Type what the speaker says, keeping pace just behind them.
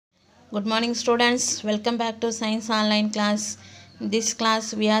Good morning students, welcome back to Science Online class. In this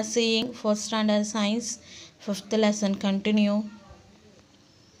class we are seeing 4th standard science 5th lesson continue.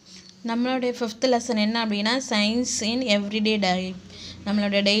 நம்மளுடைய 5th lesson என்ன அப்படினா science in everyday life.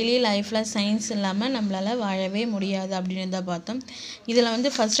 நம்மளோட daily லைஃப்ல science இல்லாம நம்மளால வாழவே முடியாது அப்படினு தான் பார்த்தோம். இதுல வந்து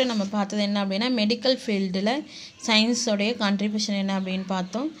ஃபர்ஸ்ட் நம்ம பார்த்தது என்ன அப்படினா மெடிக்கல் ஃபீல்ட்ல சயின்ஸ் உடைய கான்ட்ரிபியூஷன் என்ன அப்படினு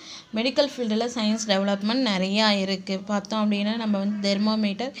பார்த்தோம். மெடிக்கல் ஃபீல்ட்ல சயின்ஸ் டெவலப்மென்ட் நிறைய இருக்கு. பார்த்தோம் அப்படினா நம்ம வந்து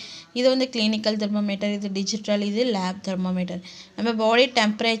தெர்மோமீட்டர், இது வந்து கிளினிக்கல் தெர்மோமீட்டர், இது டிஜிட்டல், இது லேப் தெர்மோமீட்டர். நம்ம பாடி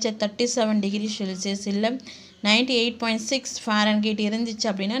டெம்பரேச்சர் 37 டிகிரி செல்சியஸ் இல்ல 98.6 ஃபாரன்ஹீட் இருந்துச்சு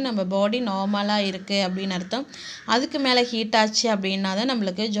அப்படினா நம்ம பாடி நார்மலா இருக்கு அப்படின அர்த்தம். அதுக்கு மேல ஹீட் ஆச்சு அப்படினா தான்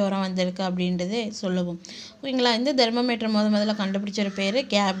நமக்கு ஜுரம் வந்திருக்கு அப்படின்றது சொல்லுவோம். ஓகேங்களா? இந்த தெர்மோமீட்டர் முதல்ல கண்டுபிடிச்ச பேரு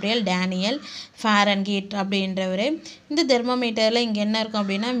கேப்ரியல் டேனியல் ஃபாரன்ஹீட் அப்படின்றவரு. இந்த தெர்மோமீட்டர்ல இங்க என்ன இருக்கும்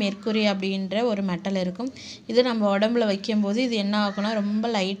அப்படினா மெர்க்குரி அப்படின்ற ஒரு மெட்டல் இருக்கும். இது நம்ம உடம்புல வைக்கும்போது இது என்ன ஆகும்னா ரொம்ப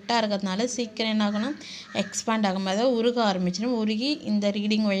லைட்டா இருக்கிறதுனால சீக்கிரம் என்ன ஆகும்னா எக்ஸ்பாண்ட் ஆகும். அதாவது உருக ஆரம்பிச்சிடும். உருகி இந்த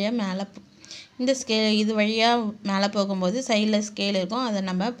ரீடிங் வழியா மேல இந்த ஸ்கேல் இது வழியா மேலே போகும்போது சைடுல ஸ்கேல் இருக்கும். அதை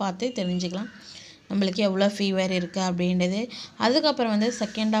நம்ம பார்த்து தெரிஞ்சுக்கலாம் நம்மளுக்கு எவ்வளோ ஃபீவர் இருக்குது அப்படின்றது. அதுக்கப்புறம் வந்து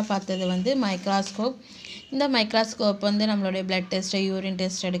செகண்டாக பார்த்தது வந்து மைக்ராஸ்கோப். இந்த மைக்ராஸ்கோப் வந்து நம்மளுடைய பிளட் டெஸ்ட், யூரின்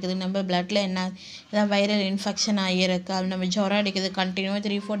டெஸ்ட் எடுக்குது. நம்ம பிளட்டில் என்ன ஏதாவது வைரல் இன்ஃபெக்ஷன் ஆகியிருக்கு, நம்ம ஜுரம் அடிக்குது கண்டினியூவாக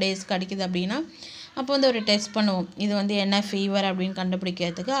 3-4 டேஸ்க்கு அடிக்குது அப்படின்னா அப்போ வந்து ஒரு டெஸ்ட் பண்ணுவோம். இது வந்து என்ன ஃபீவர் அப்படின்னு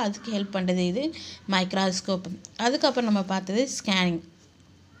கண்டுபிடிக்கிறதுக்கு அதுக்கு ஹெல்ப் பண்ணுறது இது மைக்ராஸ்கோப். அதுக்கப்புறம் நம்ம பார்த்தது ஸ்கேனிங்.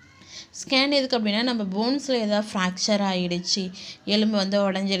 ஸ்கேன் எதுக்கு அப்படின்னா நம்ம போன்ஸில் ஏதாவது ஃப்ராக்சர் ஆகிடுச்சு, எலும்பு வந்து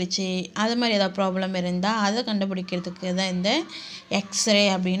உடஞ்சிடுச்சு, அது மாதிரி ஏதாவது ப்ராப்ளம் இருந்தால் அதை கண்டுபிடிக்கிறதுக்கு தான் இந்த எக்ஸ்ரே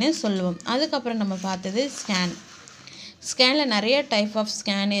அப்படின்னு சொல்லுவோம். அதுக்கப்புறம் நம்ம பார்த்தது ஸ்கேன். ஸ்கேனில் நிறைய டைப் ஆஃப்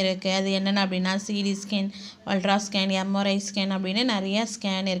ஸ்கேன் இருக்குது. அது என்னென்ன அப்படின்னா CT scan, ultra scan, MRI scan அப்படின்னு நிறைய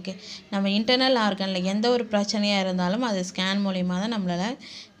ஸ்கேன் இருக்குது. நம்ம இன்டர்னல் ஆர்கனில் எந்த ஒரு பிரச்சனையாக இருந்தாலும் அது ஸ்கேன் மூலிமா தான் நம்மளால்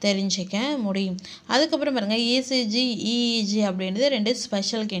தெரிஞ்சிக்க முடியும். அதுக்கப்புறம் பாருங்கள் இசிஜி, இஇஜி அப்படின்றது 2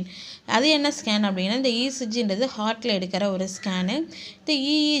 ஸ்பெஷல் ஸ்கேன். அது என்ன ஸ்கேன் அப்படின்னா இந்த இசிஜின்றது ஹார்ட்டில் எடுக்கிற ஒரு ஸ்கேனு, இந்த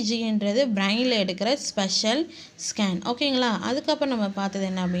இஇஜின்றது பிரெயினில் எடுக்கிற ஸ்பெஷல் ஸ்கேன். ஓகேங்களா? அதுக்கப்புறம் நம்ம பார்த்தது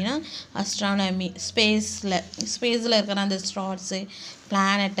என்ன அப்படின்னா அஸ்ட்ரானமி. ஸ்பேஸில் இருக்கிற அந்த ஸ்டார்ஸு,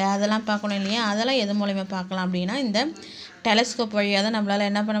 பிளானட்டு அதெல்லாம் பார்க்கணும் இல்லையா? அதெல்லாம் எது மூலிமா பார்க்கலாம் அப்படின்னா இந்த டெலஸ்கோப் வழியாக தான் நம்மளால்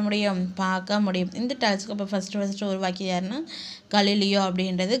என்ன பண்ண முடியும், பார்க்க முடியும். இந்த டெலஸ்கோப்பை ஃபஸ்ட்டு உருவாக்கி யாருன்னா கலீலியோ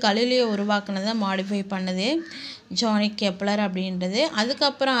அப்படின்றது. கலீலியோ உருவாக்குனதை மாடிஃபை பண்ணது ஜானி கெப்லர் அப்படின்றது.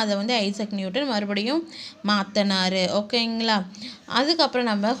 அதுக்கப்புறம் அதை வந்து ஐசக் நியூட்டன் மறுபடியும் மாற்றினார். ஓகேங்களா? அதுக்கப்புறம்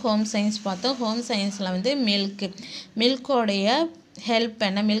நம்ம ஹோம் சயின்ஸ் பார்த்தோம். ஹோம் சயின்ஸில் வந்து மில்கோடைய ஹெல்ப்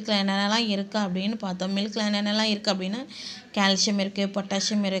என்ன, மில்கில் என்னென்னலாம் இருக்குது அப்படின்னு பார்த்தோம். மில்கில் என்னென்னலாம் இருக்குது அப்படின்னா கால்சியம் இருக்குது,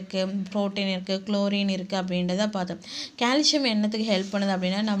 பொட்டாசியம் இருக்குது, ப்ரோட்டீன் இருக்குது, குளோரின் இருக்குது அப்படின்றத பார்த்தோம். கால்சியம் என்னத்துக்கு ஹெல்ப் பண்ணுது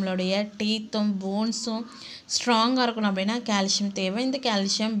அப்படின்னா நம்மளுடைய டீத்தும் போன்ஸும் ஸ்ட்ராங்காக இருக்கணும் அப்படின்னா கால்சியம் தேவை. இந்த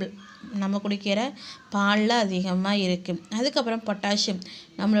கால்சியம் நம்ம குடிக்கிற பாலில் அதிகமாக இருக்குது. அதுக்கப்புறம் பொட்டாசியம்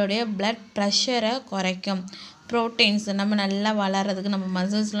நம்மளுடைய பிளட் ப்ரெஷரை குறைக்கும். ப்ரோட்டீன்ஸ் நம்ம நல்லா வளர்கிறதுக்கு, நம்ம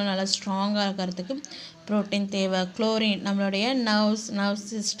மசில்ஸ்லாம் நல்லா ஸ்ட்ராங்காக இருக்கிறதுக்கு ப்ரோட்டீன் தேவை. குளோரின் நம்மளுடைய நர்வ்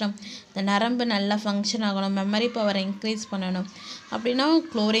சிஸ்டம், இந்த நரம்பு நல்லா ஃபங்க்ஷன் ஆகணும், மெமரி பவரை இன்க்ரீஸ் பண்ணணும் அப்படின்னா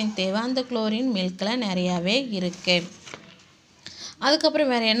குளோரின் தேவை. அந்த குளோரின் மில்கில் நிறையாவே இருக்குது.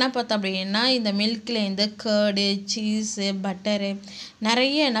 அதுக்கப்புறம் வேறு என்ன பார்த்தோம் அப்படின்னா இந்த மில்கில் இந்த கர்டு, சீஸு, பட்டரு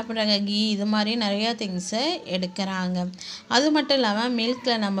நிறைய என்ன பண்ணுறாங்க, கீ இது மாதிரி நிறையா திங்ஸை எடுக்கிறாங்க. அது மட்டும் இல்லாமல்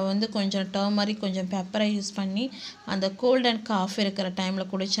மில்கில் நம்ம வந்து கொஞ்சம் டர்மரிக், கொஞ்சம் பெப்பரை யூஸ் பண்ணி அந்த கோல்ட் அண்ட் காஃப் இருக்கிற டைமில்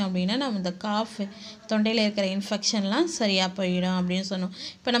குடித்தோம் அப்படின்னா நம்ம இந்த காஃப், தொண்டையில் இருக்கிற இன்ஃபெக்ஷன்லாம் சரியாக போயிடும் அப்படின்னு சொன்னோம்.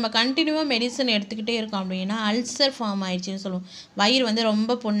 இப்போ நம்ம கண்டினியூவாக மெடிசன் எடுத்துக்கிட்டே இருக்கோம் அப்படின்னா அல்சர் ஃபார்ம் ஆயிடுச்சுன்னு சொல்லுவோம். வயிறு வந்து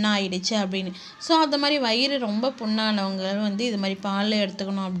ரொம்ப புண்ணாயிடுச்சு அப்படின்னு. ஸோ அந்த மாதிரி வயிறு ரொம்ப புண்ணானவங்க வந்து இது மாதிரி பால்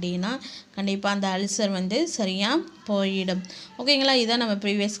எடுத்துக்கணும் அப்படின்னா கண்டிப்பாக அந்த அல்சர் வந்து சரியாக போயிடும். ஓகேங்களா? இதான் நம்ம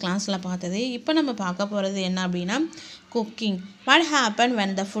ப்ரீவியஸ் கிளாஸில் பார்த்தது. இப்போ நம்ம பார்க்க போகிறது என்ன அப்படின்னா cooking. What happen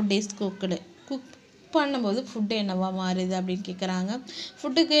when the food is cooked? Cook பண்ணும்போது ஃபுட்டு என்னவா மாறுது அப்படின்னு கேட்குறாங்க.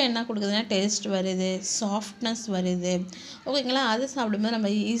 ஃபுட்டுக்கு என்ன கொடுக்குதுன்னா டேஸ்ட் வருது, சாஃப்ட்னஸ் வருது. ஓகேங்களா? அது சாப்பிடும்போது நம்ம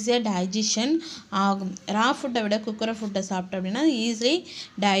ஈஸியாக டைஜஷன் ஆகும். ரா ஃபுட்டை விட குக்கிற ஃபுட்டை சாப்பிட்டோம் அப்படின்னா ஈஸிலி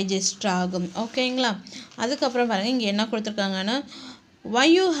டைஜஸ்ட் ஆகும். ஓகேங்களா? அதுக்கப்புறம் பாருங்கள் இங்கே என்ன கொடுத்துருக்காங்கன்னா why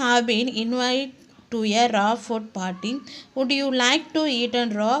you have been invited to a raw food party, would you like to eat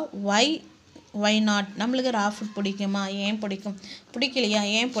and raw, why not? நம்மளுக்கு ரா ஃபுட் பிடிக்குமா, ஏன் பிடிக்கும், பிடிக்கலையா,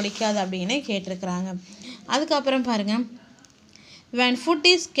 ஏன் பிடிக்காது அப்படின்னு கேட்டிருக்கிறாங்க. அதுக்கப்புறம் பாருங்கள் when food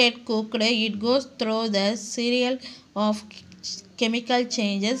is get cooked it goes through the serial of chemical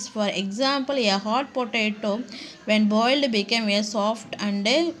changes. For example, a hot potato when boiled became a soft and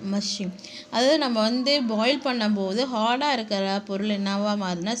mushy. அதாவது நம்ம வந்து பாயில் பண்ணும்போது ஹார்டாக இருக்கிற பொருள் என்னவா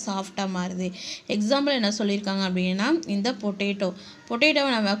மாறுதுன்னா சாஃப்டாக மாறுது. எக்ஸாம்பிள் என்ன சொல்லியிருக்காங்க அப்படின்னா இந்த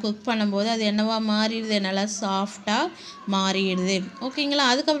பொட்டேட்டோவை நம்ம குக் பண்ணும்போது அது என்னவா மாறிடுது, நல்லா சாஃப்டாக மாறிடுது. ஓகேங்களா.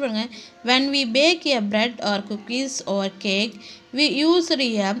 அதுக்கப்புறங்க when we bake a bread or cookies or cake we use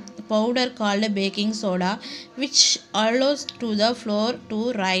a powder called baking soda which allows to the flour to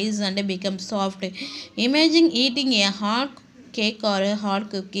rise and become soft. Imagine eating a hot cake or a hot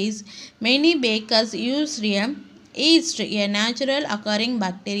cookies. Many bakers use yeast, a natural occurring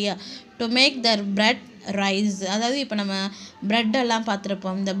bacteria, to make their bread rice. அதாவது இப்போ நம்ம ப்ரெட்டெல்லாம்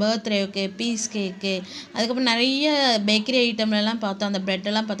பார்த்துருப்போம், இந்த பர்த்டேவுக்கு, piece கேக்கு, அதுக்கப்புறம் நிறைய bakery ஐட்டம்லாம் பார்த்தோம். அந்த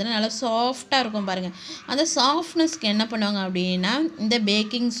ப்ரெட்டெல்லாம் பார்த்தோன்னா நல்லா சாஃப்டாக இருக்கும் பாருங்கள். அந்த சாஃப்ட்னஸ்க்கு என்ன பண்ணுவாங்க அப்படின்னா இந்த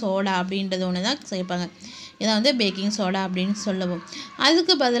பேக்கிங் சோடா அப்படின்றது ஒன்று தான் சேர்ப்பாங்க. இதை வந்து பேக்கிங் சோடா அப்படின்னு சொல்லுவோம்.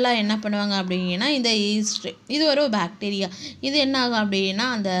 அதுக்கு பதிலாக என்ன பண்ணுவாங்க அப்படின்னா இந்த ஈஸ்ட், இது ஒரு பாக்டீரியா. இது என்ன ஆகும் அப்படின்னா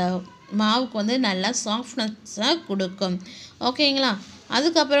அந்த மாவுக்கு வந்து நல்லா சாஃப்ட்னஸை கொடுக்கும். ஓகேங்களா.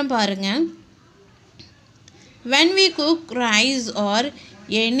 அதுக்கப்புறம் பாருங்கள், when we cook rice or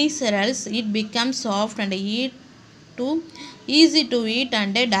any cereals it becomes soft and easy to eat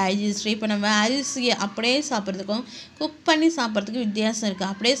and digest. இப்போ நம்ம அரிசியை அப்படியே சாப்பிட்றதுக்கும் குக் பண்ணி சாப்பிட்றதுக்கு வித்தியாசம் இருக்குது.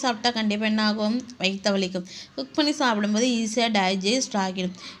 அப்படியே சாப்பிட்டா கண்டிப்பாக என்ன ஆகும், வயிற்று வலிக்கும். குக் பண்ணி சாப்பிடும்போது ஈஸியாக டைஜஸ்ட்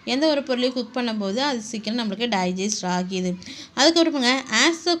ஆகிடும். எந்த ஒரு பொருளையும் குக் பண்ணும்போது அது சீக்கிரம் நம்மளுக்கு டைஜஸ்ட் ஆகிடுது. அதுக்கப்புறங்க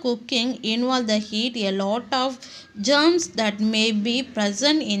as the cooking involve the heat a lot of germs that may be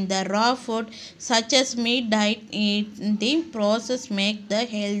present in the raw food such as meat diet in the process make the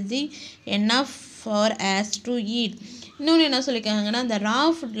healthy enough for us to eat. இன்னொன்று என்ன சொல்லியிருக்காங்கன்னா, இந்த ரா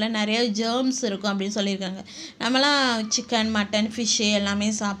ஃபுட்டில் நிறைய germs இருக்கும் அப்படின்னு சொல்லியிருக்காங்க. நம்மலாம் சிக்கன், மட்டன், ஃபிஷ்ஷு எல்லாமே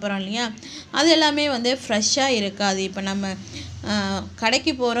சாப்பிட்றோம் இல்லையா, அது எல்லாமே வந்து ஃப்ரெஷ்ஷாக இருக்காது. இப்போ நம்ம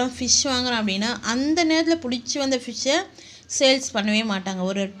கடைக்கு போகிறோம், ஃபிஷ் வாங்குகிறோம் அப்படின்னா அந்த நேரத்தில் பிடிச்சி வந்த ஃபிஷ்ஷை சேல்ஸ் பண்ணவே மாட்டாங்க.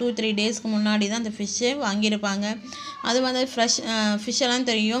 ஒரு 2-3 டேஸ்க்கு முன்னாடி தான் அந்த ஃபிஷ்ஷு வாங்கியிருப்பாங்க. அது வந்து ஃப்ரெஷ் ஃபிஷ்ஷெல்லாம்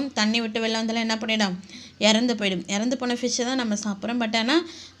தெரியும், தண்ணி விட்டு வெளில வந்தாலும் என்ன பண்ணிடும், இறந்து போயிடும். இறந்து போன ஃபிஷ்ஷை தான் நம்ம சாப்பிட்றோம். பட் ஆனால்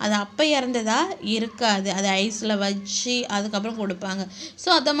அது அப்போ இறந்ததா இருக்காது, அது ஐஸில் வச்சு அதுக்கப்புறம் கொடுப்பாங்க. ஸோ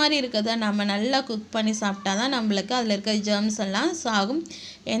அந்த மாதிரி இருக்கிறத நம்ம நல்லா குக் பண்ணி சாப்பிட்டா தான் நம்மளுக்கு அதில் இருக்கிற ஜெர்ம்ஸ் எல்லாம் சாகும்,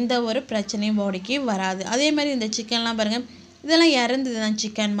 எந்த ஒரு பிரச்சனையும் பாடிக்கு வராது. அதே மாதிரி இந்த சிக்கன்லாம் பாருங்கள், இதெல்லாம் இறந்தது தான்.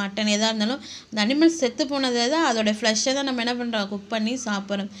 சிக்கன், மட்டன் எதாக இருந்தாலும் அந்த அனிமல் செத்து போனதை தான், அதோடய ஃப்ளஷை தான் நம்ம என்ன பண்ணுறோம், குக் பண்ணி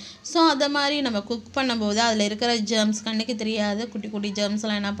சாப்பிட்றோம். ஸோ அதை மாதிரி நம்ம குக் பண்ணும்போது அதில் இருக்கிற ஜெர்ம்ஸ், கண்ணுக்கு தெரியாத குட்டி குட்டி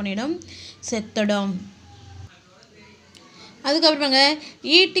ஜெர்ம்ஸ்லாம் என்ன பண்ணிடும், செத்துடும். அதுக்கப்புறங்க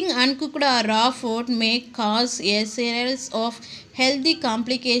eating uncooked R raw food May cos a series of healthy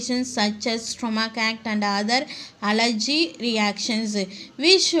complications such as stomachache and other allergy reactions.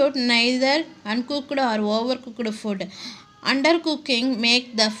 We should neither uncooked or overcooked food. Undercooking make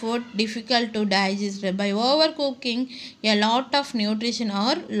the food difficult to digest. By overcooking a lot of nutrition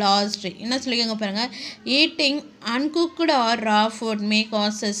are lost. என்ன சொல்லிக்கோங்க பாருங்கள், eating uncooked R ரா food மே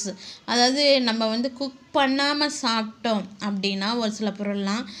causes, அதாவது நம்ம வந்து cook பண்ணாமல் சாப்பிட்டோம் அப்படின்னா ஒரு சில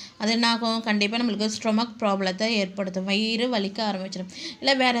பொருள்லாம் அது என்ன ஆகும், கண்டிப்பாக நம்மளுக்கு ஸ்டொமக் ப்ராப்ளத்தை ஏற்படுத்தும், வயிறு வலிக்க ஆரம்பிச்சிடும்,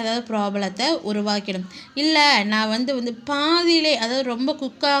 இல்லை வேறு ஏதாவது ப்ராப்ளத்தை உருவாக்கிடும். இல்லை நான் வந்து பாதியிலே, அதாவது ரொம்ப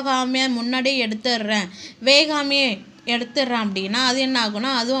குக் ஆகாமல் முன்னாடியே எடுத்துடுறேன், வேகாமே எடுத்துடுறேன் அப்படின்னா அது என்ன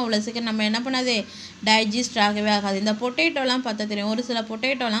ஆகும்னா அதுவும் அவ்வளோ சீக்கிரம் நம்ம என்ன பண்ணாது, டைஜஸ்ட் ஆகவே ஆகாது. இந்த பொட்டேட்டோலாம் பார்த்தா தெரியும், ஒரு சில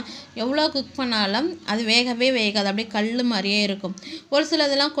பொட்டேட்டோலாம் எவ்வளோ குக் பண்ணாலும் அது வேகவே வேகாது, அப்படியே கல் மாதிரியே இருக்கும். ஒரு சில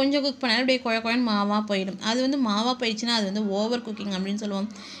இதெல்லாம் கொஞ்சம் குக் பண்ணாலும் அப்படியே குழன்னு மாவாக போயிடும். அது வந்து மாவாக போயிடுச்சுன்னா அது வந்து ஓவர் குக்கிங் அப்படின்னு சொல்லுவோம்.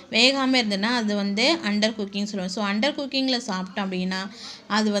 வேகாமல் இருந்ததுன்னா அது வந்து அண்டர் குக்கிங் சொல்லுவோம். ஸோ அண்டர் குக்கிங்கில் சாப்பிட்டோம் அப்படின்னா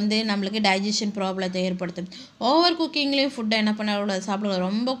அது வந்து நம்மளுக்கு டைஜஷன் ப்ராப்ளத்தை ஏற்படுத்தும். ஓவர் குக்கிங்லேயும் ஃபுட்டை என்ன பண்ணக்கூடாது, சாப்பிடக்கூடாது,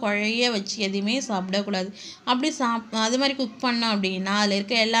 ரொம்ப குழைய வச்சு எதுவுமே சாப்பிடக்கூடாது. அப்படி அது மாதிரி குக் பண்ணோம் அப்படின்னா அதில்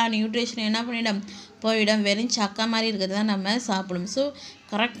இருக்க எல்லா நியூட்ரிஷனும் என்ன பண்ணிடும், போயிடும். வெறும் சக்கை மாதிரி இருக்கிறது தான் நம்ம சாப்பிடும். ஸோ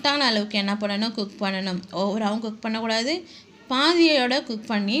கரெக்டான அளவுக்கு என்ன பண்ணணும், குக் பண்ணணும். ஓவராகவும் குக் பண்ணக்கூடாது, பாதியோட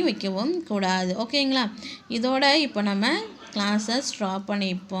குக் பண்ணி வைக்கவும் கூடாது. ஓகேங்களா. இதோட இப்போ நம்ம கிளாஸை ஸ்டாப்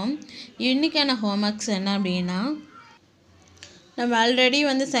பண்ணிப்போம். இன்றைக்கான ஹோம்ஒர்க்ஸ் என்ன அப்படின்னா, நம்ம ஆல்ரெடி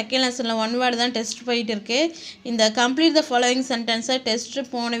வந்து செகண்ட் லெசனில் 1 வேர்டு தான் டெஸ்ட் போயிட்டு இருக்கு. இந்த கம்ப்ளீட் த ஃபாலோவிங் சென்டென்ஸை டெஸ்ட்டு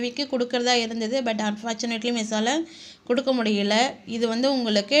போன வீக்கு கொடுக்குறதா இருந்தது. பட் அன்ஃபார்ச்சுனேட்லி மிஸ்ஸால் கொடுக்க முடியல. இது வந்து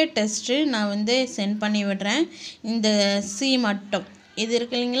உங்களுக்கு டெஸ்ட்டு நான் வந்து சென்ட் பண்ணி விடுறேன். இந்த சி மட்டும் இது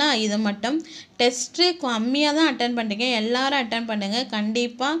இருக்கு இல்லைங்களா, இது மட்டும் டெஸ்ட்டு கம்மியாக தான் அட்டன் பண்ணுறீங்க, எல்லோரும் அட்டன் பண்ணுங்கள்.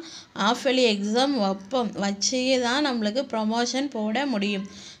 கண்டிப்பாக ஆஃப் இயர்லி எக்ஸாம் வச்சே தான் நம்மளுக்கு ப்ரொமோஷன் போட முடியும்.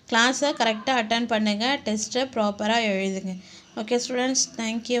 கிளாஸை கரெக்டாக அட்டன் பண்ணுங்கள், டெஸ்ட்டை ப்ராப்பராக எழுதுங்க. Okay students,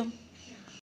 thank you.